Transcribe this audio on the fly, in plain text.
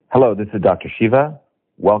Hello, this is Dr. Shiva.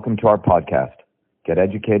 Welcome to our podcast, Get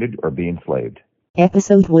Educated or Be Enslaved.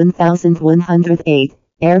 Episode 1108,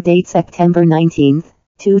 air date September 19th,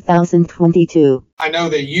 2022. I know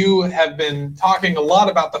that you have been talking a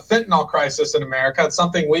lot about the fentanyl crisis in America. It's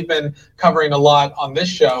something we've been covering a lot on this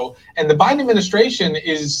show. And the Biden administration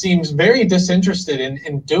seems very disinterested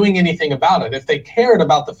in doing anything about it. If they cared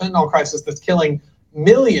about the fentanyl crisis that's killing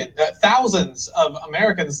thousands of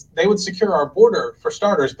Americans, they would secure our border for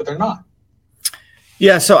starters, but they're not.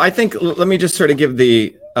 Yeah, so I think, let me just sort of give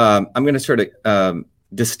I'm going to sort of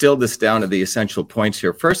distill this down to the essential points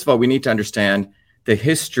here. First of all, we need to understand the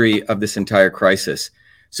history of this entire crisis.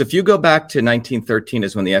 So if you go back to 1913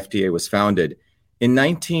 is when the FDA was founded. In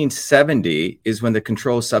 1970 is when the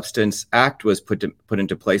Controlled Substance Act was put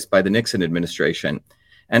into place by the Nixon administration.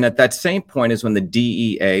 And at that same point is when the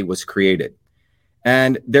DEA was created.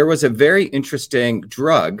 And there was a very interesting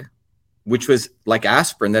drug, which was like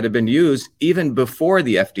aspirin, that had been used even before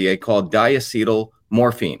the FDA, called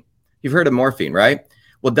diacetylmorphine. You've heard of morphine, right?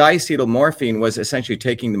 Well, diacetylmorphine was essentially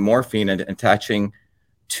taking the morphine and attaching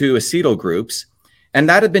to acetyl groups. And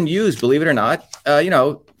that had been used, believe it or not,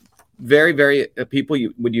 very people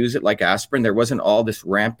would use it like aspirin. There wasn't all this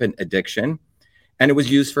rampant addiction, and it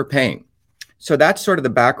was used for pain. So that's sort of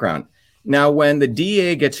the background. Now, when the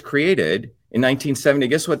DEA gets created in 1970,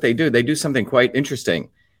 guess what they do? They do something quite interesting.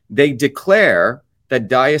 They declare that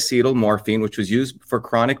diacetylmorphine, which was used for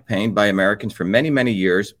chronic pain by Americans for many, many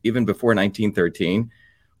years, even before 1913,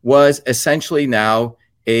 was essentially now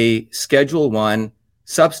a Schedule I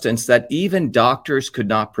substance that even doctors could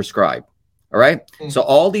not prescribe. All right. Mm-hmm. So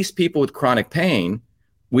all these people with chronic pain,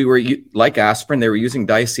 we were like aspirin, they were using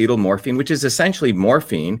diacetylmorphine, which is essentially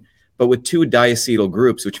morphine, but with two diacetyl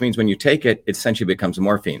groups, which means when you take it, it essentially becomes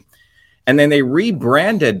morphine. And then they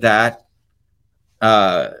rebranded that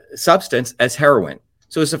substance as heroin.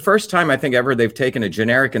 So it's the first time I think ever they've taken a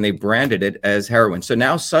generic and they branded it as heroin. So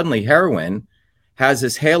now suddenly heroin has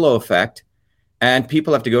this halo effect and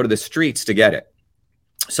people have to go to the streets to get it.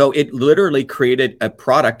 So it literally created a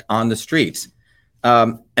product on the streets.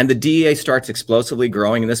 And the DEA starts explosively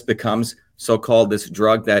growing, and this becomes so-called this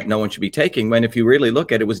drug that no one should be taking, when if you really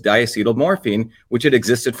look at it, it was diacetylmorphine, which had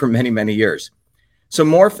existed for many, many years.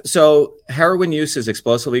 So heroin use is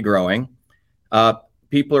explosively growing.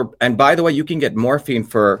 And by the way, you can get morphine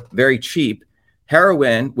for very cheap.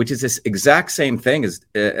 Heroin, which is this exact same thing as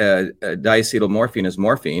diacetylmorphine as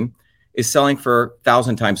morphine, is selling for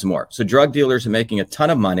 1,000 times more. So drug dealers are making a ton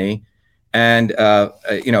of money, and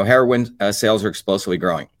heroin sales are explosively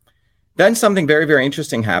growing. Then something very, very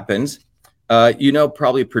interesting happens.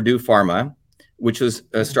 Probably Purdue Pharma, which was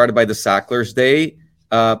started by the Sacklers. They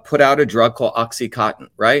put out a drug called Oxycontin,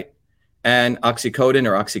 right? And oxycodone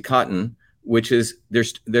or Oxycontin, which is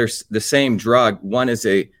there's the same drug. One is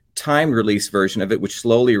a time release version of it, which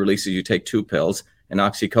slowly releases. You take 2 pills, and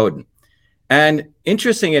oxycodone. And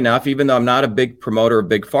interesting enough, even though I'm not a big promoter of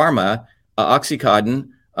big pharma, Oxycontin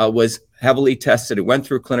was heavily tested. It went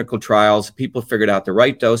through clinical trials. People figured out the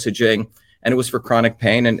right dosaging, and it was for chronic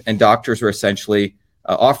pain. And doctors were essentially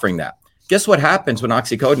offering that. Guess what happens when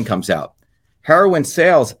oxycodone comes out? Heroin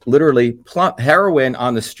sales, literally, heroin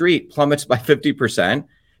on the street plummets by 50%,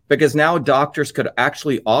 because now doctors could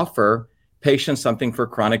actually offer patients something for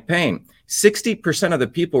chronic pain. 60% of the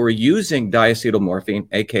people were using diacetylmorphine,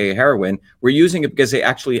 aka heroin, were using it because they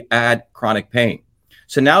actually had chronic pain.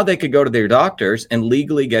 So now they could go to their doctors and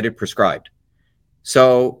legally get it prescribed.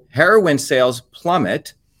 So heroin sales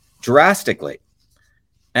plummet drastically.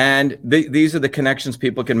 And these are the connections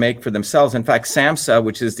people can make for themselves. In fact, SAMHSA,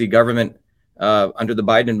 which is the government under the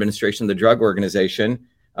Biden administration, the drug organization,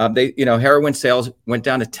 heroin sales went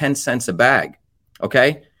down to 10 cents a bag,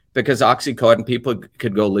 okay? Because Oxycontin, people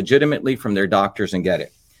could go legitimately from their doctors and get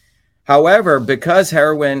it. However, because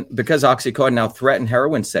Oxycontin now threatened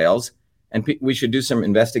heroin sales, and we should do some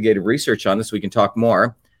investigative research on this, we can talk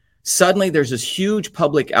more, suddenly there's this huge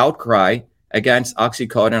public outcry against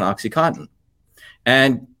Oxycontin and Oxycontin.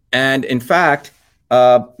 And in fact,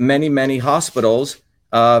 many hospitals,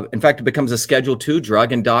 in fact, it becomes a Schedule II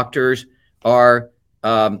drug, and doctors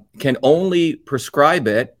can only prescribe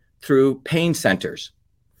it through pain centers.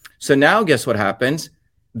 So now guess what happens?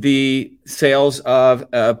 The sales of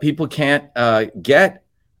people can't get,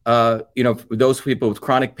 those people with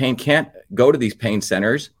chronic pain can't go to these pain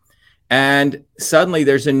centers. And suddenly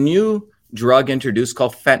there's a new drug introduced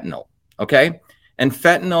called fentanyl, okay? And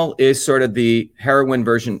fentanyl is sort of the heroin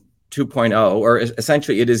version 2.0, or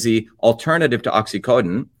essentially it is the alternative to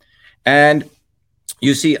oxycodone. And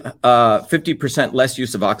you see 50% less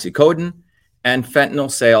use of oxycodone, and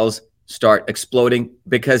fentanyl sales start exploding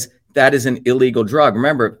because that is an illegal drug.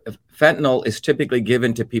 Remember, fentanyl is typically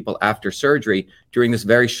given to people after surgery during this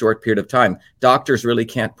very short period of time. Doctors really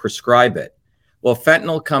can't prescribe it. Well,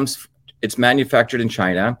 fentanyl it's manufactured in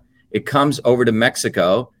China. It comes over to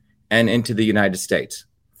Mexico and into the United States.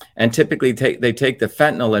 And typically they take the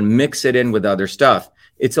fentanyl and mix it in with other stuff.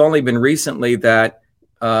 It's only been recently that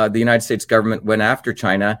the United States government went after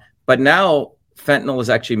China, but now fentanyl is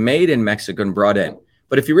actually made in Mexico and brought in.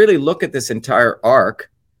 But if you really look at this entire arc,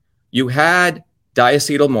 you had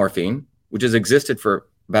diacetylmorphine, which has existed for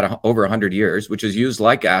about over 100 years, which is used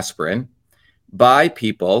like aspirin by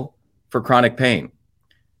people for chronic pain.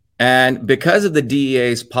 And because of the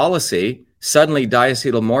DEA's policy, suddenly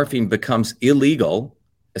diacetylmorphine becomes illegal,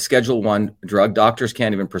 a Schedule I drug. Doctors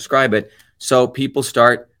can't even prescribe it. So people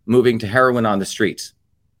start moving to heroin on the streets.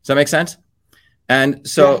 Does that make sense? And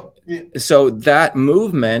so, so that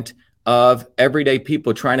movement of everyday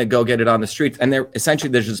people trying to go get it on the streets, and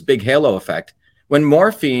there's this big halo effect. When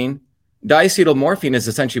diacetylmorphine is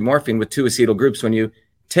essentially morphine with two acetyl groups. When you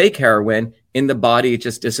take heroin in the body, it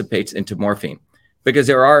just dissipates into morphine because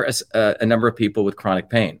there are a number of people with chronic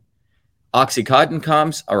pain. Oxycontin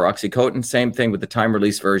comes, or Oxycontin, same thing with the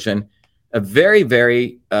time-release version. A very,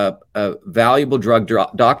 very valuable drug.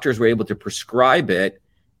 Doctors were able to prescribe it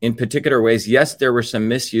in particular ways. Yes, there were some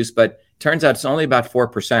misuse, but turns out it's only about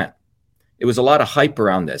 4%. It was a lot of hype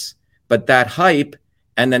around this. But that hype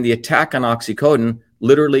and then the attack on Oxycontin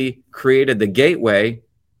literally created the gateway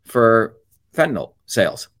for fentanyl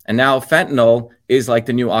sales. And now fentanyl is like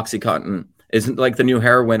the new Oxycontin, is like the new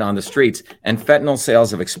heroin on the streets. And fentanyl sales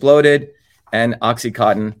have exploded. And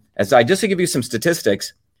Oxycontin, just to give you some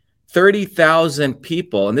statistics, 30,000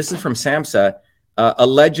 people, and this is from SAMHSA,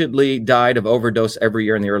 allegedly died of overdose every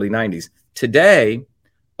year in the early 90s. Today,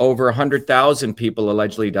 over 100,000 people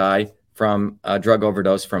allegedly die from drug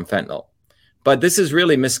overdose from fentanyl. But this is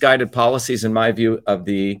really misguided policies, in my view, of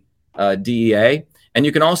the DEA. And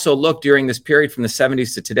you can also look during this period from the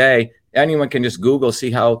 70s to today. Anyone can just Google,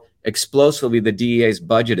 see how explosively the DEA's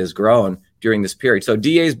budget has grown during this period. So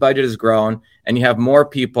DEA's budget has grown, and you have more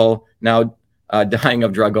people now dying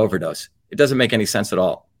of drug overdose. It doesn't make any sense at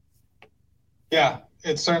all. Yeah,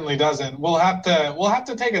 it certainly doesn't. We'll have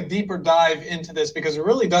to take a deeper dive into this because it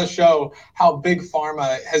really does show how big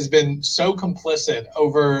pharma has been so complicit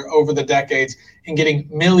over the decades in getting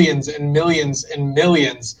millions and millions and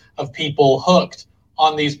millions of people hooked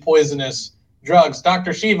on these poisonous drugs.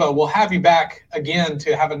 Dr. Shiva, we'll have you back again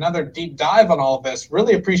to have another deep dive on all of this.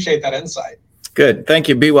 Really appreciate that insight. Good. Thank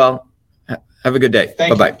you. Be well. Have a good day.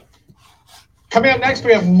 Bye-bye. Coming up next,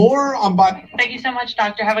 we have more on Thank you so much,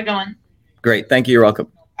 Doctor. Have a good one. Great. Thank you. You're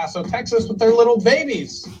welcome. Paso, Texas with their little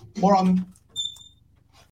babies. More on